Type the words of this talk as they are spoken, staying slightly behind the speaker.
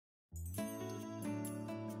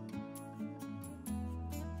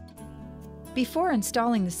Before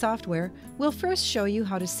installing the software, we'll first show you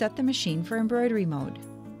how to set the machine for embroidery mode.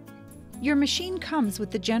 Your machine comes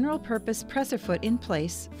with the general purpose presser foot in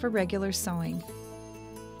place for regular sewing.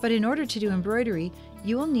 But in order to do embroidery,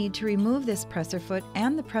 you will need to remove this presser foot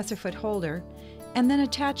and the presser foot holder, and then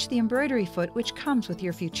attach the embroidery foot which comes with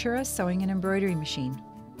your Futura sewing and embroidery machine.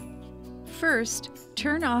 First,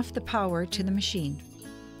 turn off the power to the machine.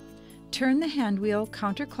 Turn the hand wheel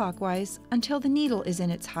counterclockwise until the needle is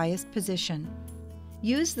in its highest position.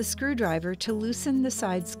 Use the screwdriver to loosen the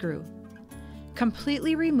side screw.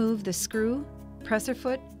 Completely remove the screw, presser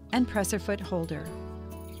foot, and presser foot holder.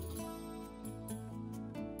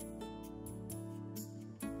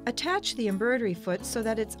 Attach the embroidery foot so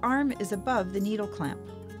that its arm is above the needle clamp.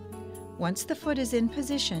 Once the foot is in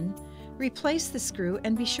position, replace the screw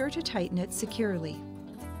and be sure to tighten it securely.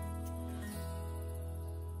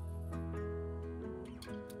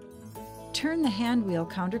 Turn the hand wheel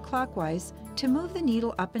counterclockwise to move the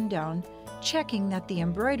needle up and down, checking that the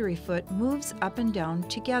embroidery foot moves up and down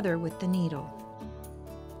together with the needle.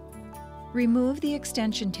 Remove the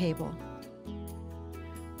extension table.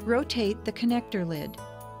 Rotate the connector lid.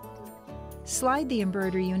 Slide the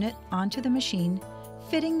embroidery unit onto the machine,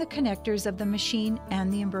 fitting the connectors of the machine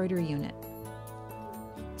and the embroidery unit.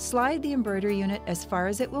 Slide the embroidery unit as far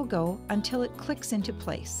as it will go until it clicks into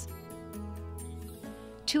place.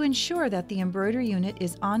 To ensure that the embroidery unit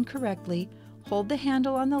is on correctly, hold the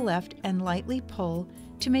handle on the left and lightly pull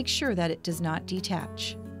to make sure that it does not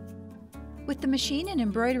detach. With the machine in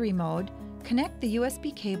embroidery mode, connect the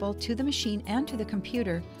USB cable to the machine and to the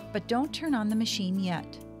computer, but don't turn on the machine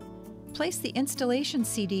yet. Place the installation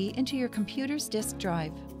CD into your computer's disk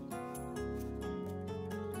drive.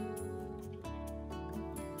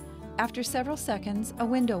 After several seconds, a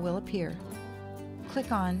window will appear.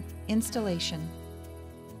 Click on Installation.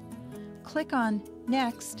 Click on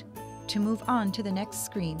Next to move on to the next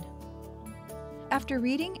screen. After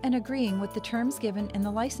reading and agreeing with the terms given in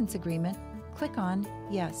the license agreement, click on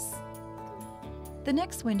Yes. The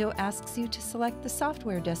next window asks you to select the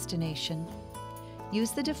software destination.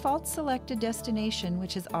 Use the default selected destination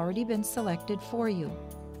which has already been selected for you.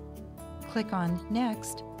 Click on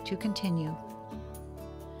Next to continue.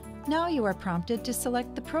 Now you are prompted to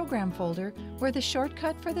select the program folder where the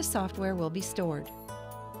shortcut for the software will be stored.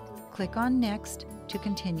 Click on Next to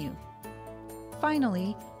continue.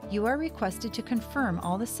 Finally, you are requested to confirm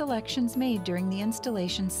all the selections made during the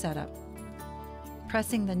installation setup.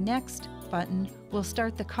 Pressing the Next button will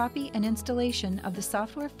start the copy and installation of the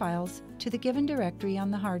software files to the given directory on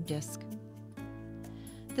the hard disk.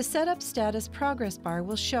 The Setup Status progress bar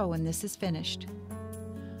will show when this is finished.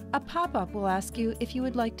 A pop-up will ask you if you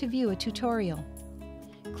would like to view a tutorial.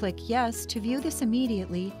 Click Yes to view this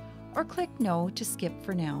immediately, or click No to skip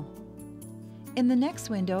for now. In the next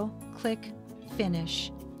window, click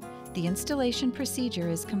Finish. The installation procedure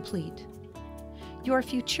is complete. Your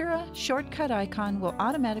Futura shortcut icon will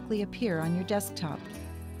automatically appear on your desktop.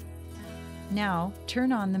 Now,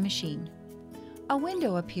 turn on the machine. A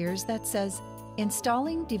window appears that says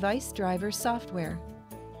Installing Device Driver Software,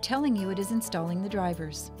 telling you it is installing the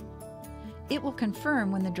drivers. It will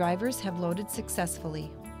confirm when the drivers have loaded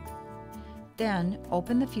successfully. Then,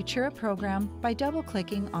 open the Futura program by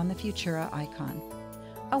double-clicking on the Futura icon.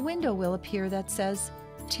 A window will appear that says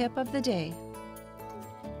Tip of the Day.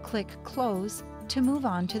 Click Close to move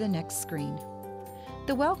on to the next screen.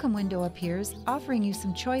 The Welcome window appears, offering you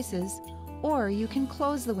some choices, or you can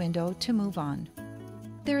close the window to move on.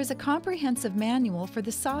 There is a comprehensive manual for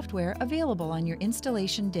the software available on your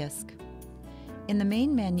installation disk. In the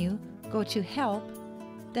main menu, go to Help,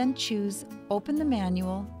 then choose Open the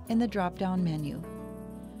Manual in the drop-down menu.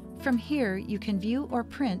 From here, you can view or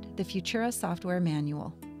print the Futura software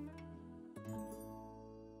manual.